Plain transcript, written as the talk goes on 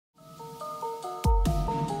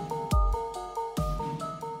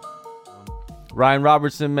Ryan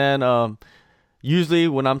Robertson, man. Usually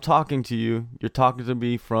when I'm talking to you, you're talking to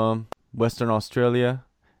me from Western Australia.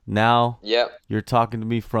 Now Yep. you're talking to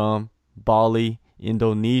me from Bali,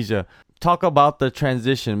 Indonesia. Talk about the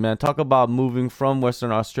transition, man. Talk about moving from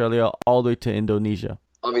Western Australia all the way to Indonesia.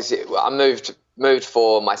 Obviously, I moved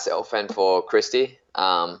for myself and for Christy,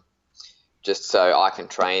 just so I can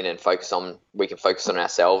train and we can focus on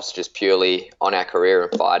ourselves, just purely on our career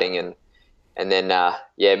and fighting, and then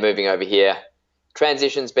yeah, moving over here.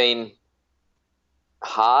 Transition's been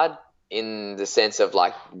hard in the sense of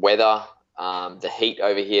like weather, the heat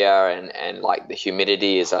over here, and like the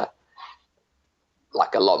humidity is a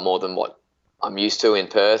lot more than what I'm used to in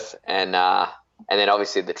Perth, and then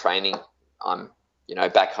obviously the training. I'm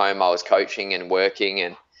back home I was coaching and working,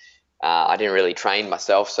 and I didn't really train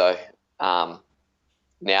myself, so um,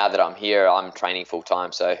 now that I'm here I'm training full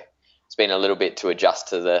time. So it's been a little bit to adjust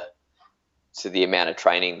to the amount of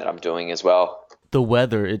training that I'm doing as well. The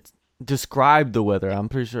weather, it's describe the weather. I'm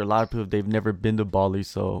pretty sure a lot of people they've never been to Bali,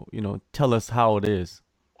 so tell us how it is.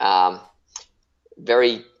 Um,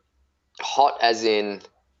 Very hot, as in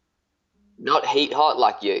not heat hot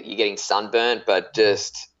like you're getting sunburnt, but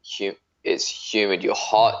just it's humid. You're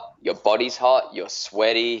hot. Your body's hot. You're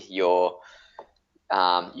sweaty. You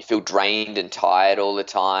feel drained and tired all the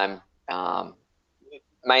time.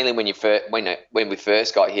 Mainly when we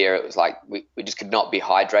first got here, it was like we just could not be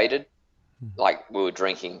hydrated. Like we were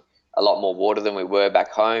drinking a lot more water than we were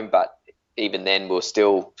back home, but even then we were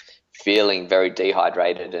still feeling very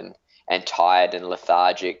dehydrated and tired and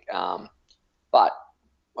lethargic. But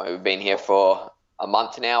we've been here for a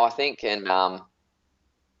month now, I think, and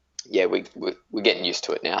yeah, we're getting used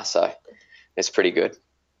to it now, so it's pretty good.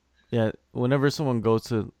 Yeah, whenever someone goes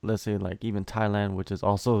to, let's say, like even Thailand, which is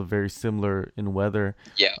also very similar in weather,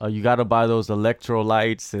 Yeah, you got to buy those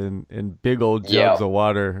electrolytes and big old jugs yeah, of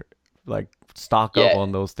water, like stock up yeah,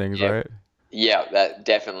 on those things, yeah, right? yeah. That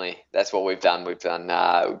definitely. That's what we've done. We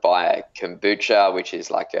buy a kombucha, which is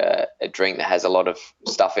like a drink that has a lot of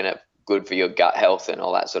stuff in it, good for your gut health and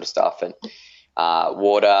all that sort of stuff, and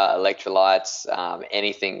water, electrolytes,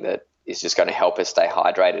 anything that is just going to help us stay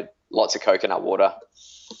hydrated. Lots of coconut water.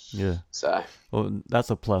 Yeah. So Well, that's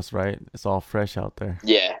a plus, right? It's all fresh out there.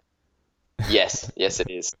 yeah, yes, yes, it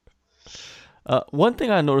is. One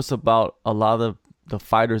thing I notice about a lot of the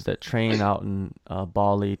fighters that train out in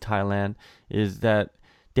Bali, Thailand, is that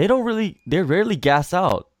they rarely gas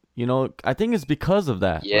out. I think it's because of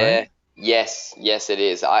that, right? Yeah, yes, yes, it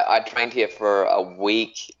is. I trained here for a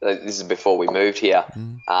week. This is before we moved here.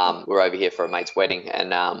 Mm. We're over here for a mate's wedding,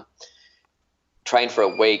 and trained for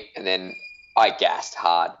a week, and then I gassed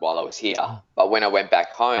hard while I was here. But when I went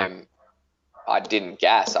back home, I didn't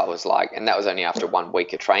gas. I was like, and that was only after 1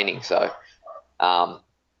 week of training. So, um,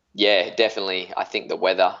 yeah, definitely. I think the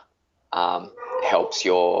weather helps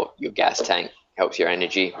your gas tank, helps your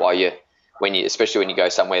energy while especially when you go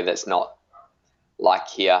somewhere that's not like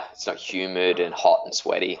here. It's not humid and hot and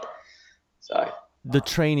sweaty. So, The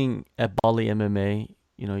training at Bali MMA,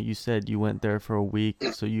 you said you went there for a week,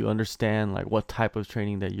 so you understand like what type of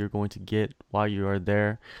training that you're going to get while you are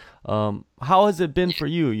there. How has it been for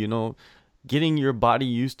you? Getting your body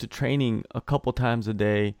used to training a couple times a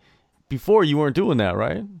day. Before you weren't doing that,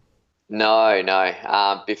 right? no,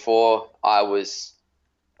 no. Before I was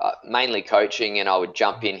mainly coaching, and I would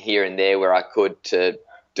jump in here and there where I could to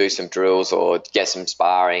do some drills or get some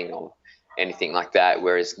sparring or anything like that.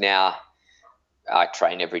 Whereas now I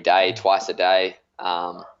train every day, twice a day,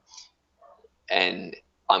 and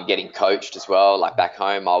I'm getting coached as well. Like back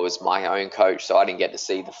home, I was my own coach, so I didn't get to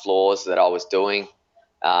see the flaws that I was doing.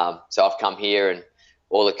 So I've come here, and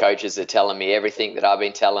all the coaches are telling me everything that I've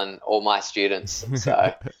been telling all my students.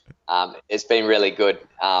 So it's been really good.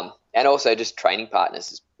 And also just training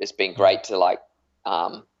partners. It's been great to like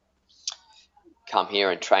um, come here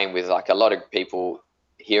and train with like a lot of people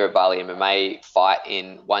here at Bali MMA, fight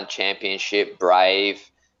in one championship, Brave,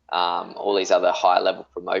 all these other high level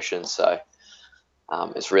promotions. So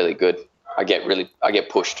it's really good. I get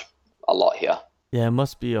pushed a lot here. Yeah, it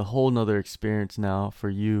must be a whole nother experience now for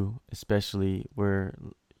you, especially where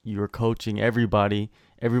you were coaching everybody.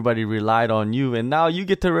 Everybody relied on you, and now you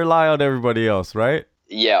get to rely on everybody else, right?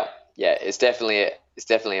 Yeah, yeah, it's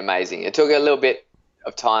definitely amazing. It took a little bit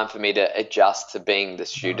of time for me to adjust to being the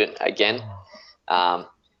student again. Um,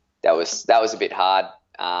 that was a bit hard,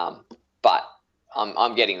 but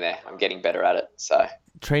I'm getting there. I'm getting better at it. So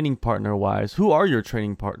Training partner wise, who are your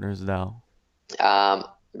training partners now?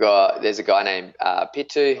 there's a guy named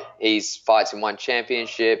Pitu. He's fights in one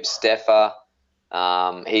championship. Stefa,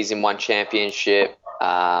 he's in one championship.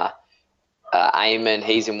 Eamon,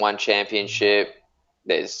 he's in one championship.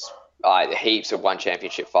 There's heaps of one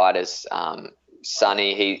championship fighters.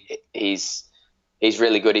 Sonny, he's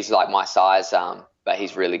really good. He's like my size, but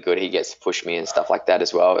he's really good. He gets to push me and stuff like that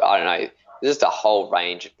as well. I don't know. There's just a whole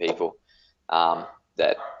range of people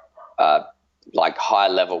that like high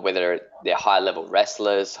level, whether they're high level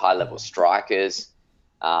wrestlers, high level strikers.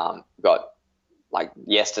 Got like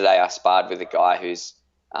yesterday I sparred with a guy who's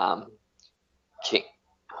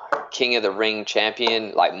king of the ring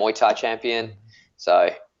champion, like Muay Thai champion. So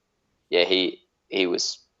yeah, he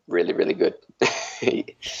was really, really good. Yeah,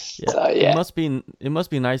 So yeah, it must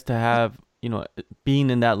be nice to have, being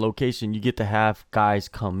in that location, you get to have guys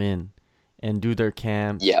come in and do their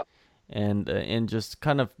camps yeah, and just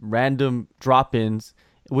kind of random drop-ins,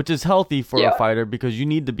 which is healthy for a yeah, fighter because you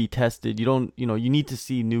need to be tested. You don't, you need to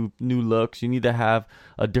see new looks. You need to have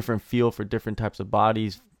a different feel for different types of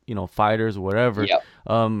bodies, fighters, whatever. yeah,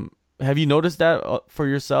 Have you noticed that for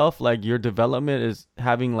yourself? Like your development is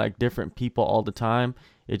having like different people all the time.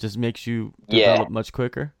 It just makes you yeah, develop much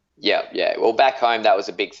quicker. yeah, yeah. Well, back home, that was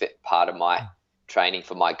a big part of my training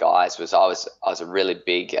for my guys. I was a really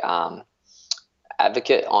big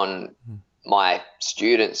advocate on my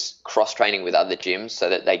students cross training with other gyms so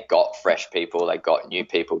that they got fresh people, they got new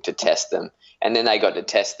people to test them, and then they got to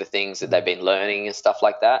test the things that they've been learning and stuff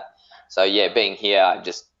like that. So yeah, being here,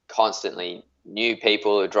 just constantly new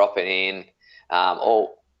people are dropping in,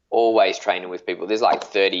 always training with people. There's like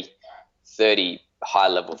 30 high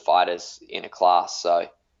level fighters in a class, so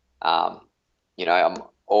I'm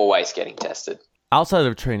always getting tested. Outside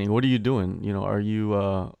of training, what are you doing? Are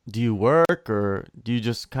you do you work or do you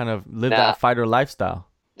just kind of live Nah, that fighter lifestyle?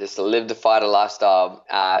 just to live the fighter lifestyle.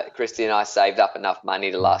 Christy and I saved up enough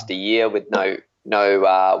money to last a year with no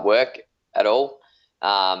work at all.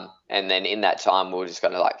 And then in that time, we are just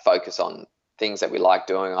going to like focus on things that we like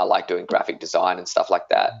doing. I like doing graphic design and stuff like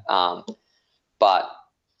that. But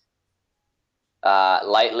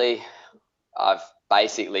lately, I've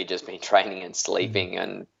basically just been training and sleeping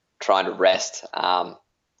and trying to rest. Yeah,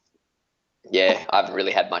 I haven't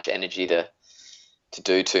really had much energy to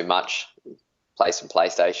do too much. Play some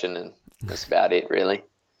PlayStation, and that's about it, really.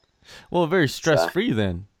 Well, very stress So free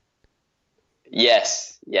then.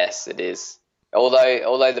 yes, it is.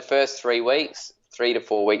 Although the first 3 weeks, 3 to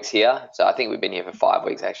 4 weeks here, so I think we've been here for 5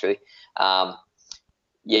 weeks actually. Um,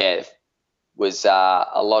 yeah, was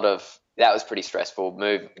a lot of that was pretty stressful.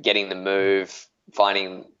 Getting the move,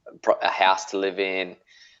 finding a house to live in,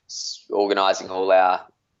 organizing all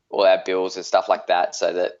our bills and stuff like that,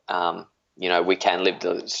 so that we can live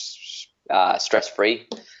the stress-free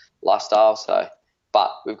lifestyle. So,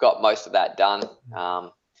 but we've got most of that done.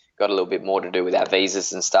 Got a little bit more to do with our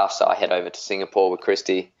visas and stuff. So I head over to Singapore with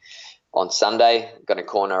Christy on Sunday. Going to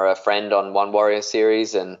corner a friend on One Warrior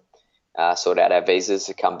Series and sort out our visas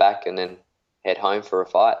to come back and then head home for a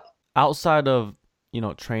fight. Outside of,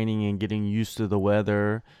 training and getting used to the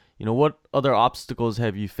weather, what other obstacles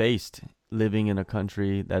have you faced living in a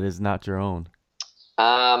country that is not your own?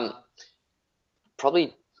 Um,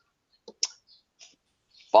 Probably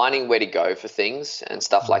finding where to go for things and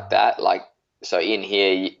stuff like that. Like, so in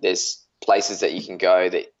here, there's places that you can go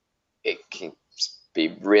that it can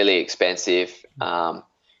be really expensive. And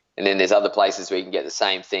then there's other places where you can get the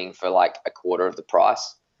same thing for like a quarter of the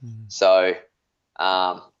price. So,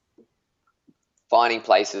 finding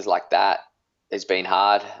places like that has been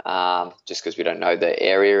hard, just because we don't know the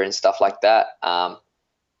area and stuff like that.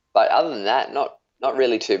 But other than that, not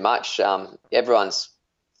really too much. Everyone's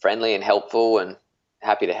friendly and helpful and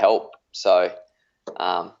happy to help. So,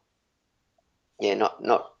 yeah,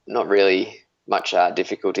 not really much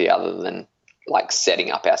difficulty other than like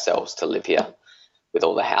setting up ourselves to live here with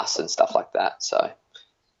all the house and stuff like that. So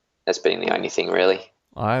that's been the only thing really.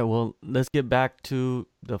 All right, well, let's get back to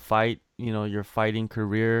the fight, your fighting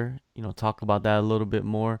career, talk about that a little bit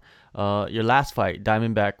more. Your last fight,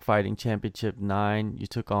 Diamondback Fighting Championship 9, you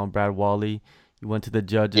took on Brad Wally. You went to the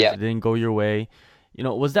judges, Yeah. it didn't go your way.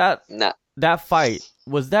 Was that Nah. fight,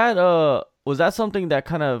 was that something that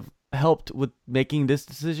kind of helped with making this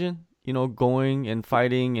decision, going and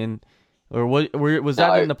fighting or was that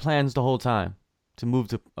No, in the plans the whole time to move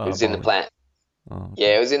to it was in the Bali? plan. Oh, Yeah,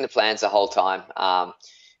 okay. it was in the plans the whole time.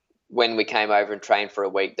 When we came over and trained for a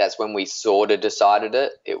week, that's when we sort of decided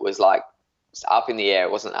it. It was like it's up in the air.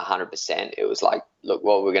 It wasn't 100%. It was like, look,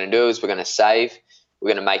 what we're going to do is we're going to save. We're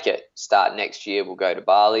going to make it start next year. We'll go to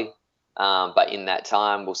Bali. But in that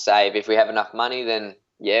time, we'll save. If we have enough money, then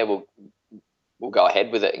yeah, we'll go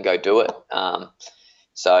ahead with it and go do it.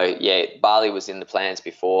 So yeah, Bali was in the plans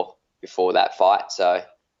before that fight. So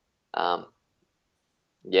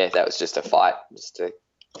yeah, that was just a fight just to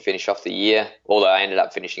finish off the year. Although I ended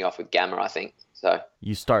up finishing off with Gamma, I think. So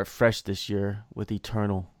You start fresh this year with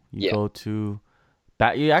Eternal. You yeah, go to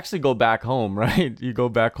back. You actually go back home, right? You go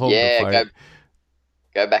back home to yeah, fight.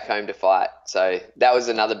 go back home to fight. So that was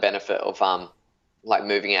another benefit of like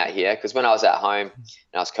moving out here, because when I was at home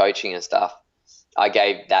and I was coaching and stuff, I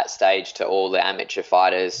gave that stage to all the amateur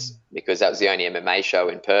fighters because that was the only MMA show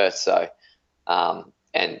in Perth. So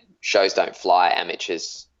and shows don't fly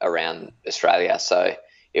amateurs around Australia. So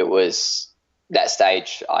it was that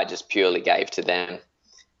stage I just purely gave to them.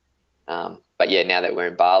 But yeah, now that we're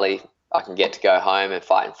in Bali, I can get to go home and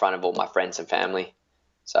fight in front of all my friends and family.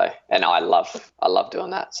 So, and I love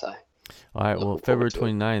doing that. So, All right. Well, looking forward February to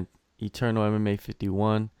it. 29th, Eternal MMA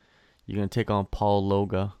 51. You're gonna take on Paul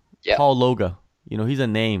Loga. Yeah, Paul Loga. You know, he's a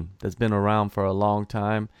name that's been around for a long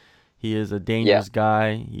time. He is a yeah, dangerous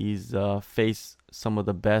guy. He's faced some of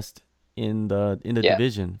the best in the yeah.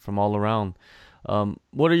 division from all around.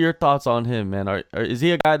 What are your thoughts on him, man? Is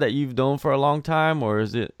he a guy that you've known for a long time, or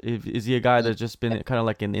is he a guy that's just been kind of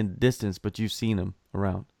like in distance, but you've seen him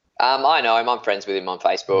around? I know him. I'm friends with him on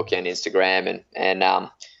Facebook and Instagram, and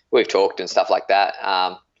we've talked and stuff like that.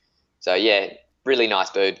 So yeah, really nice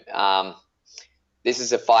dude. This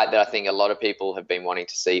is a fight that I think a lot of people have been wanting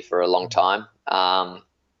to see for a long time.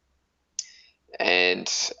 And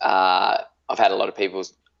I've had a lot of people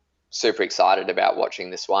super excited about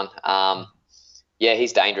watching this one. Yeah,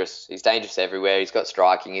 he's dangerous. He's dangerous everywhere. He's got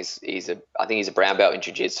striking. I think he's a brown belt in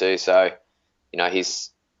jiu-jitsu. So, you know,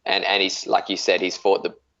 and he's, like you said, he's fought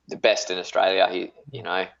the best in Australia.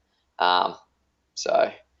 Um,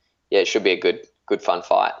 so yeah, it should be a good fun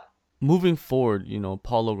fight. Moving forward, you know,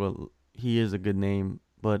 Paul Loga, he is a good name,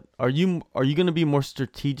 but are you gonna be more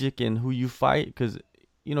strategic in who you fight? Because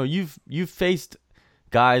you know you've faced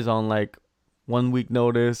guys on like 1 week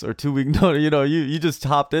notice or 2 week notice. You know, you just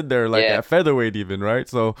hopped in there like Yeah, at featherweight even, right?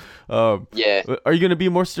 So, yeah, are you gonna be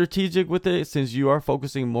more strategic with it since you are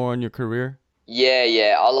focusing more on your career?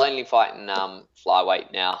 yeah. I'll only fight in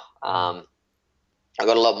flyweight now. I've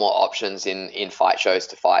got a lot more options in fight shows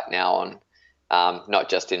to fight now on, not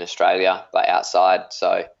just in Australia but outside.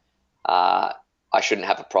 So I shouldn't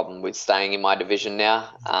have a problem with staying in my division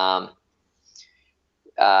now.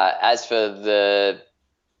 As for the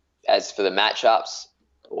matchups,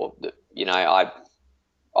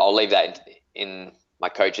 I'll leave that in my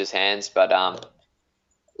coach's hands. But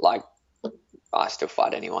like I still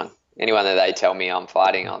fight anyone that they tell me I'm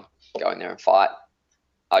fighting, I'll go in there and fight.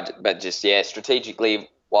 But just yeah, strategically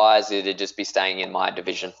wise, it'd just be staying in my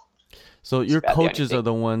division. So It's your about the only coaches thing. are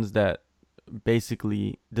the ones that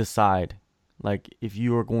basically decide, like if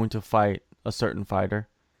you are going to fight a certain fighter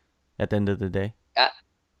at the end of the day. Uh,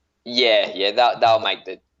 yeah, they'll make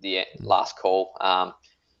the last call.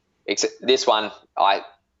 Except this one, I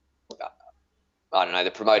don't know.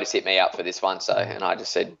 The promoters hit me up for this one, so and I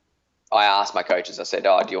just said, I asked my coaches. I said,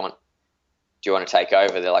 "Oh, do you want to take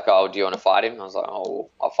over?" They're like, "Oh, do you want to fight him?" I was like, "Oh, well,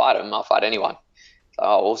 I'll fight him. I'll fight anyone." So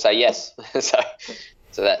I'll say yes.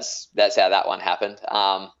 So that's how that one happened.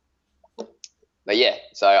 But yeah,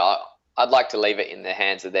 so I'd like to leave it in the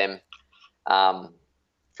hands of them um,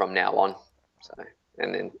 from now on. So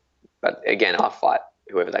and then, but again, I fight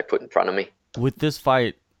whoever they put in front of me. With this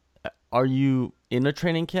fight, are you in a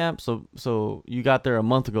training camp? So you got there a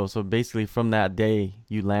month ago. So basically, from that day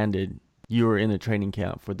you landed, you were in a training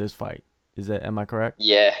camp for this fight. Am I correct?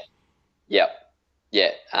 Yeah, yep,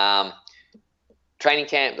 yeah. Training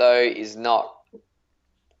camp though is not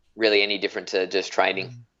really any different to just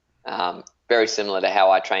training. Very similar to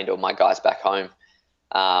how I trained all my guys back home.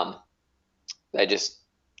 Um, they just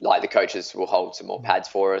like the coaches will hold some more pads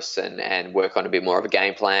for us and work on a bit more of a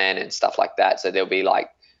game plan and stuff like that. So there'll be like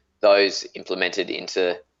those implemented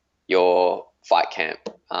into your fight camp.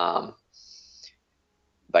 But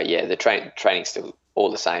yeah, the training's still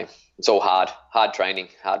all the same. It's all hard training,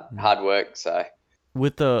 hard work. So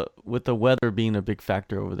With the weather being a big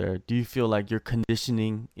factor over there, do you feel like your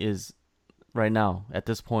conditioning is right now at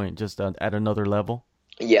this point just at another level?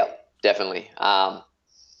 yeah, definitely.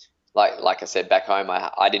 Like I said, back home,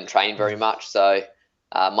 I didn't train very much, so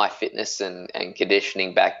my fitness and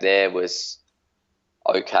conditioning back there was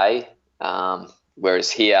okay. Whereas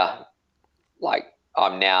here, like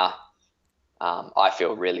I'm now, I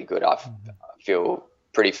feel really good. I feel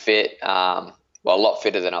pretty fit. Well, a lot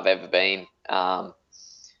fitter than I've ever been. And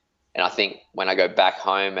I think when I go back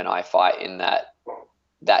home and I fight in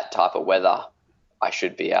that type of weather, I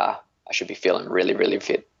should be feeling really really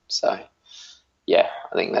fit. So yeah,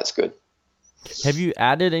 I think that's good. Have you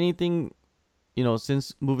added anything,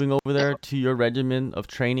 since moving over there to your regimen of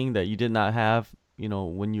training that you did not have,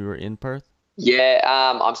 when you were in Perth? Yeah,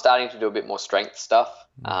 I'm starting to do a bit more strength stuff.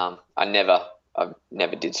 I never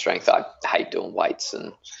did strength. I hate doing weights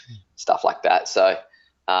and stuff like that. So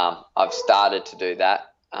I've started to do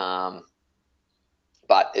that, but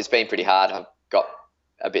it's been pretty hard. I've got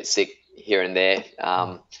a bit sick here and there,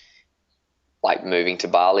 like moving to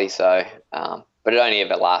Bali. So, but it only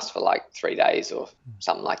ever lasts for like 3 days or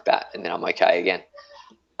something like that, and then I'm okay again.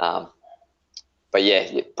 Um, but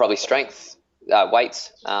yeah, probably strength,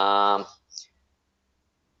 weights.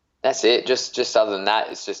 That's it. Just other than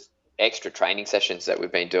that, it's just extra training sessions that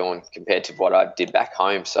we've been doing compared to what I did back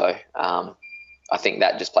home. So I think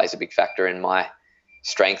that just plays a big factor in my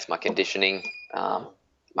strength, my conditioning,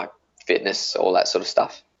 my fitness, all that sort of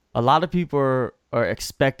stuff. A lot of people are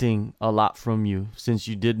expecting a lot from you since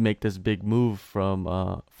you did make this big move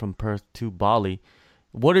from Perth to Bali.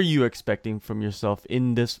 What are you expecting from yourself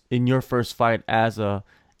in your first fight as a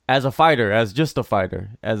fighter, as just a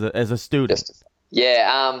fighter, as a student?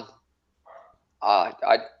 Yeah. I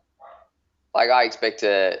I expect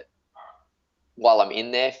to, while I'm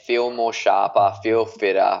in there, feel more sharper, feel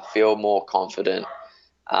fitter, feel more confident,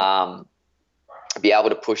 um, be able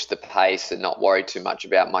to push the pace and not worry too much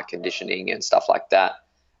about my conditioning and stuff like that.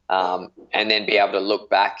 And then be able to look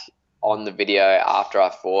back on the video after I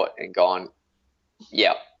fought and gone,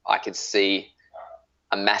 yeah, I could see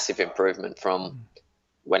a massive improvement from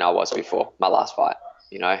when I was before my last fight,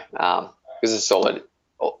 because it's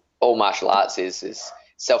all martial arts is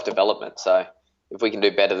self-development. So if we can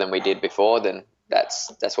do better than we did before, then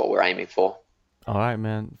that's what we're aiming for. All right,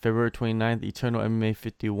 man. February 29th, Eternal MMA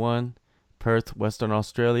 51, Perth, Western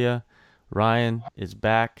Australia. Ryan is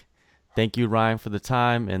back. Thank you, Ryan, for the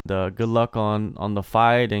time, and good luck on the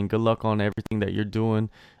fight, and good luck on everything that you're doing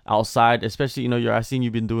outside. Especially, I seen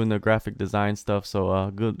you've been doing the graphic design stuff,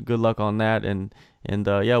 so good luck on that, and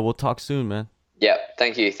yeah, we'll talk soon, man. Yeah,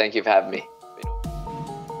 thank you for having me.